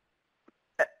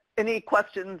any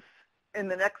questions in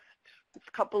the next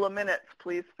couple of minutes,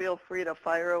 please feel free to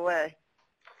fire away.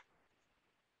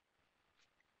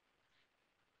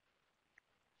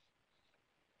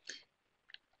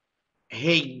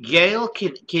 Hey, Gail,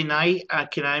 can I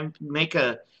make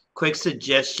a quick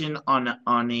suggestion on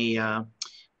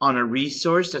a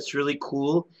resource that's really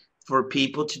cool for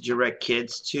people to direct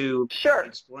kids to Sure.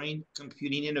 exploring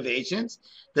computing innovations?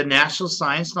 The National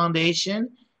Science Foundation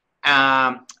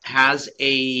has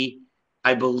I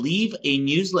believe, a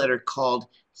newsletter called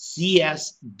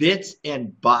CS Bits and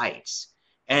Bytes,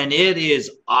 and it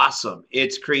is awesome.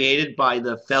 It's created by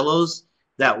the fellows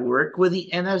that work with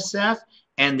the NSF,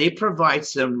 and they provide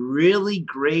some really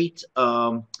great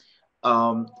newsletters,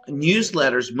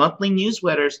 monthly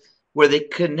newsletters, where they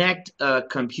connect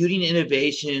computing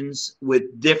innovations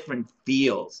with different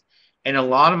fields. And a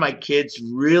lot of my kids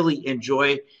really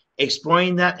enjoy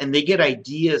exploring that, and they get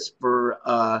ideas for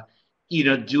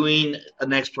doing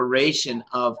an exploration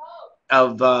of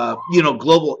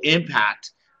global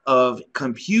impact of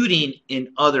computing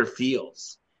in other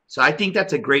fields. So I think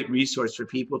that's a great resource for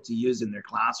people to use in their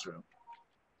classroom.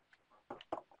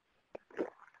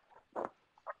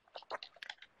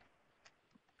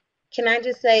 Can I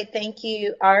just say thank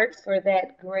you, Art, for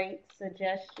that great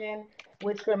suggestion,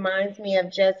 which reminds me of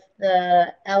just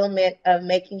the element of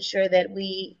making sure that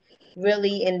we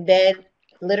really embed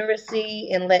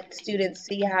literacy and let students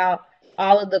see how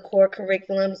all of the core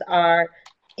curriculums are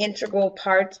integral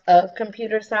parts of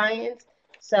computer science.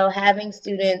 So having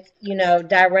students,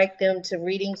 direct them to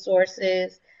reading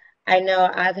sources. I know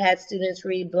I've had students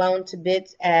read Blown to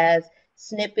Bits as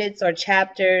snippets or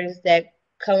chapters that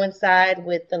coincide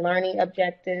with the learning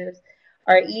objectives,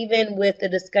 or even with the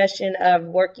discussion of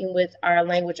working with our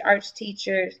language arts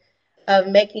teachers, of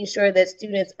making sure that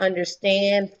students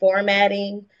understand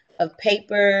formatting of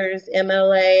papers,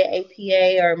 MLA,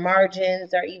 APA, or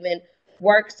margins, or even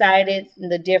works cited,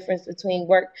 and the difference between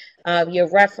your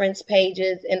reference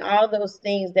pages, and all those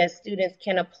things that students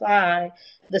can apply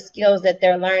the skills that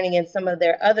they're learning in some of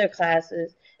their other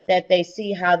classes, that they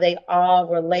see how they all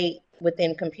relate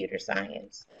within computer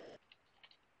science.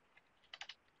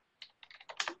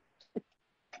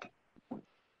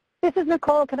 This is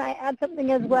Nicole. Can I add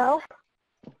something as well?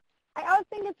 I always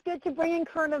think it's good to bring in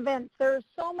current events. There's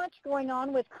so much going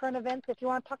on with current events. If you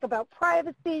want to talk about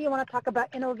privacy, you want to talk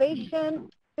about innovation,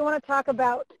 you want to talk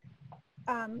about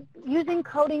using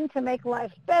coding to make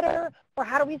life better, or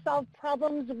how do we solve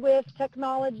problems with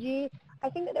technology. I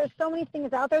think that there's so many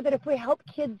things out there that if we help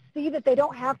kids see that they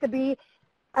don't have to be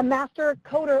a master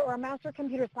coder or a master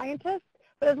computer scientist,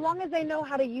 but as long as they know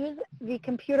how to use the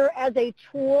computer as a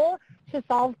tool to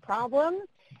solve problems,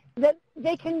 that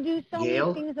they can do so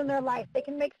many things in their life. They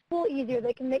can make school easier.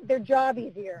 They can make their job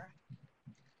easier.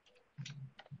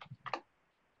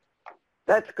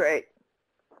 That's great.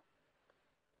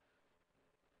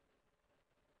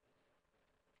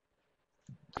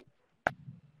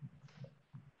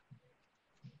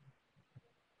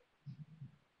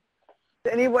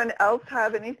 Does anyone else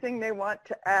have anything they want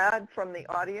to add from the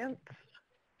audience?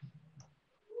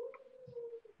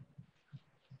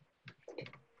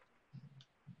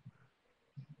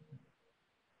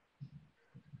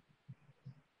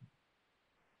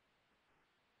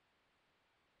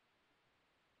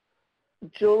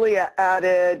 Julia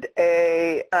added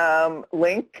a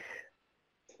link,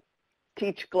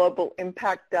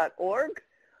 teachglobalimpact.org,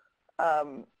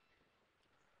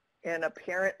 and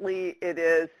apparently it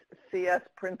is CS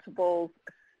principles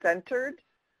centered,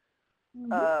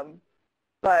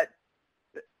 but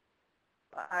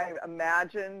I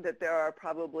imagine that there are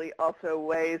probably also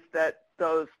ways that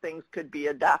those things could be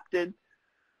adapted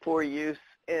for use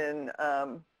in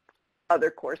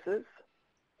other courses.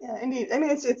 Yeah, indeed. I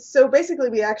mean, it's so basically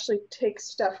we actually take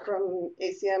stuff from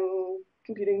ACM,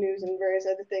 Computing News, and various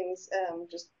other things,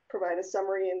 just provide a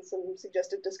summary and some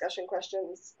suggested discussion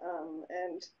questions.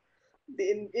 And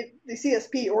the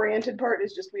CSP oriented part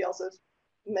is just we also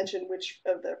mention which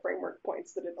of the framework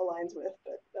points that it aligns with.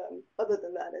 But other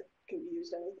than that, it can be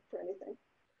used for anything.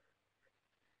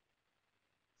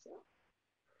 So.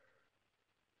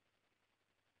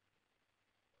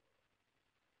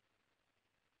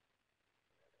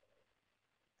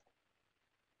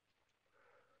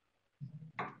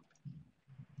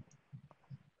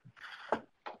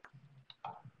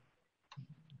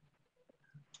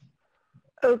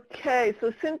 Okay,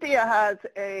 so Cynthia has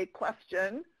a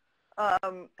question.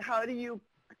 How do you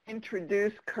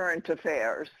introduce current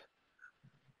affairs?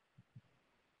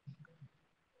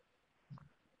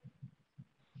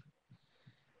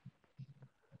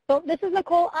 So this is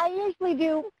Nicole. I usually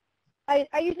do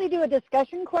a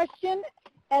discussion question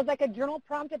as like a journal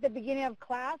prompt at the beginning of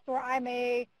class, where I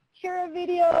may share a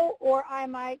video or I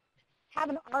might have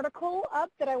an article up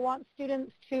that I want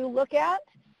students to look at.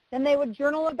 Then they would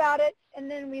journal about it,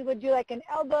 and then we would do like an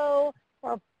elbow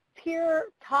or peer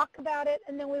talk about it,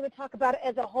 and then we would talk about it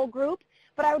as a whole group.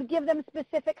 But I would give them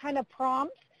specific kind of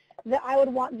prompts that I would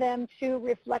want them to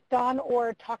reflect on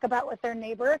or talk about with their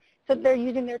neighbor, so that they're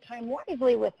using their time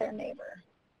wisely with their neighbor.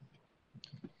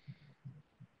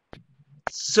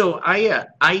 So I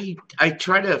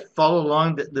try to follow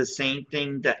along the same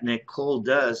thing that Nicole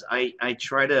does. I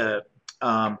try to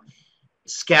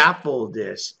scaffold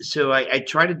this. So I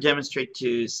try to demonstrate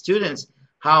to students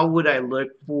how would I look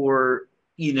for,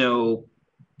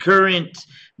 current,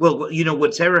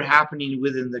 what's ever happening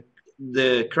within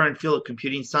the current field of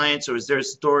computing science, or is there a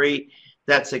story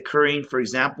that's occurring? For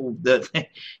example,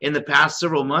 in the past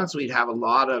several months, we'd have a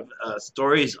lot of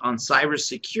stories on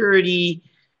cybersecurity,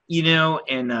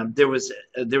 and there was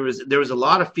a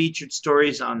lot of featured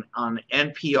stories on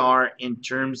NPR in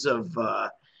terms of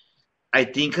I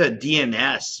think a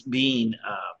DNS being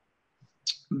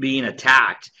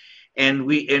attacked.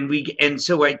 And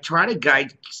so I try to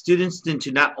guide students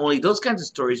into not only those kinds of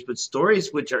stories, but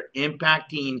stories which are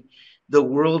impacting the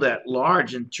world at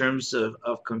large in terms of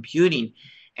computing.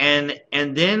 And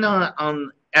then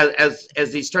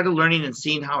as they started learning and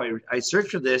seeing how I search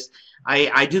for this,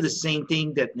 I do the same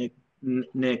thing that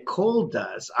Nicole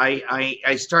does.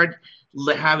 I start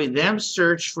having them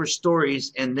search for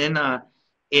stories, and then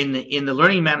in the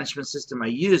learning management system I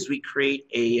use, we create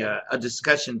a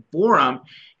discussion forum,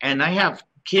 and I have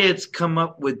kids come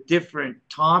up with different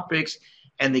topics,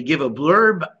 and they give a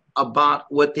blurb about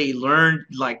what they learned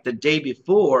like the day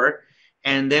before,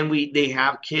 and then they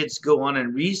have kids go on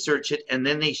and research it, and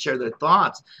then they share their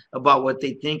thoughts about what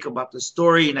they think about the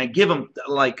story. And I give them,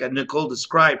 like Nicole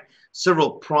described,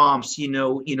 several prompts.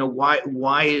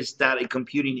 Why is that a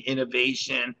computing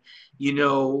innovation?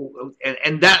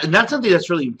 And that's something that's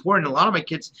really important. A lot of my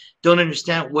kids don't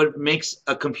understand what makes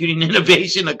a computing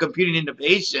innovation a computing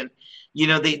innovation.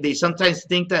 They sometimes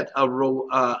think that a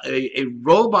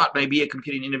robot may be a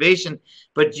computing innovation,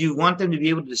 but you want them to be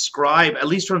able to describe, at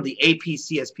least from the AP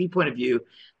CSP point of view,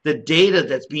 the data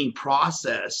that's being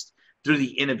processed through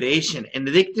the innovation, and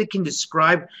they can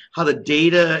describe how the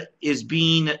data is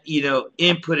being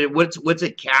inputted, what's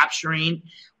it capturing,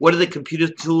 what are the computer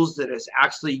tools that is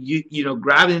actually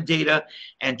grabbing the data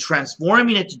and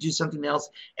transforming it to do something else,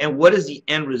 and what is the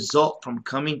end result from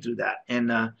coming through that.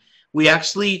 And we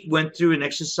actually went through an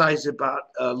exercise about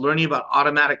learning about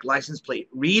automatic license plate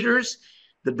readers,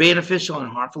 the beneficial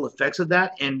and harmful effects of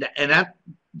that, and that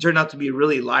turned out to be a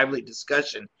really lively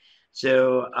discussion.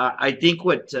 So I think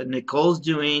what Nicole's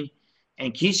doing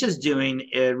and Keisha's doing,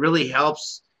 it really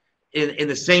helps in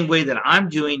the same way that I'm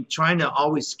doing, trying to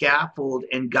always scaffold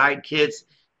and guide kids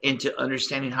into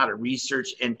understanding how to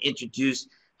research and introduce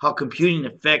how computing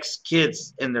affects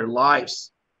kids in their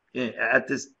lives at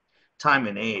this time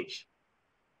and age.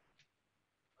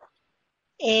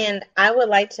 And I would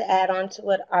like to add on to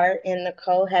what Art and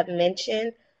Nicole have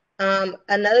mentioned.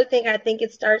 Another thing I think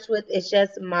it starts with is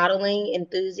just modeling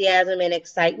enthusiasm and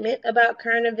excitement about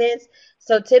current events.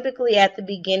 So typically at the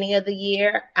beginning of the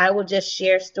year, I will just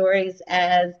share stories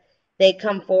as they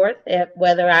come forth,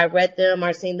 whether I read them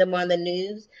or seen them on the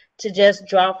news, to just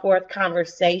draw forth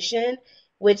conversation,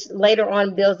 which later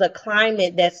on builds a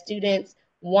climate that students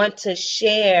want to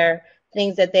share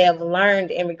things that they have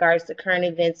learned in regards to current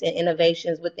events and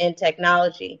innovations within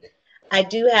technology. I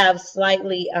do have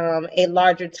slightly a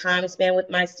larger time span with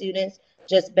my students,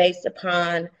 just based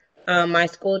upon my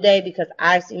school day, because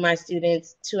I see my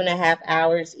students 2.5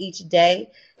 hours each day.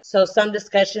 So some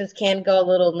discussions can go a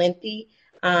little lengthy,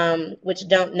 which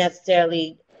don't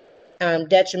necessarily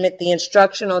detriment the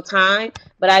instructional time.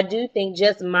 But I do think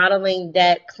just modeling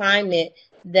that climate,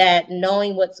 that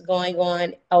knowing what's going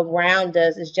on around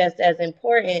us is just as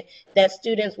important, that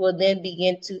students will then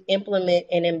begin to implement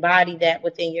and embody that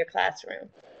within your classroom.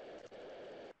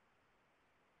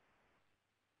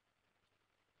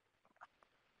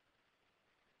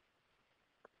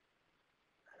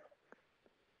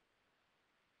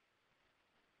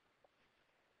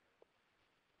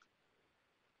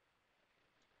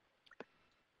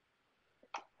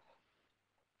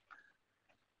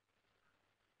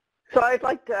 So I'd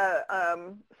like to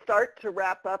start to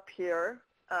wrap up here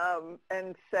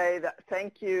and say that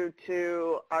thank you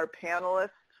to our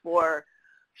panelists for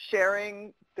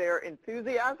sharing their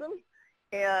enthusiasm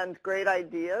and great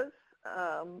ideas,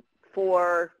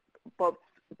 for both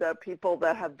the people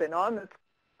that have been on this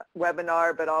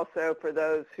webinar, but also for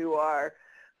those who are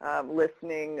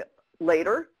listening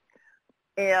later,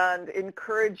 and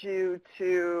encourage you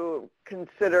to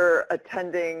consider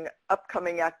attending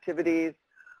upcoming activities.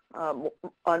 On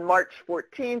March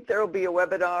 14th, there will be a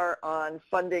webinar on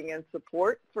funding and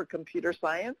support for computer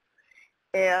science.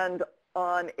 And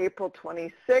on April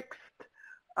 26th,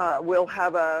 we'll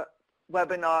have a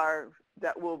webinar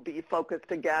that will be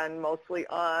focused again mostly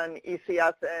on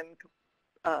ECS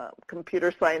and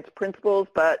computer science principles,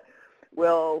 but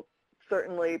will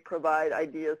certainly provide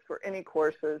ideas for any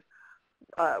courses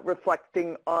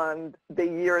reflecting on the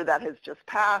year that has just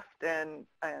passed and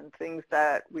things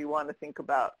that we want to think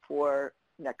about for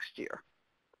next year.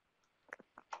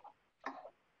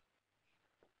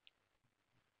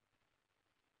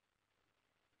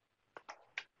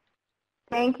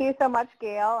 Thank you so much,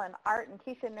 Gail and Art and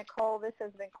Keisha and Nicole. This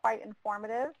has been quite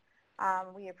informative.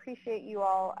 We appreciate you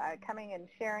all coming and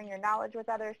sharing your knowledge with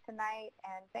others tonight,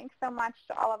 and thanks so much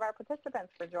to all of our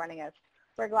participants for joining us.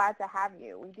 We're glad to have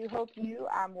you. We do hope you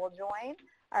will join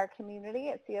our community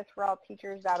at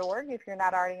csforallteachers.org if you're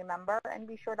not already a member, and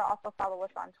be sure to also follow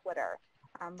us on Twitter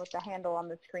with the handle on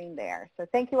the screen there. So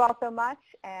thank you all so much,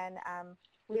 and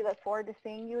we look forward to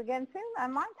seeing you again soon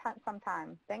online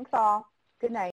sometime. Thanks all. Good night.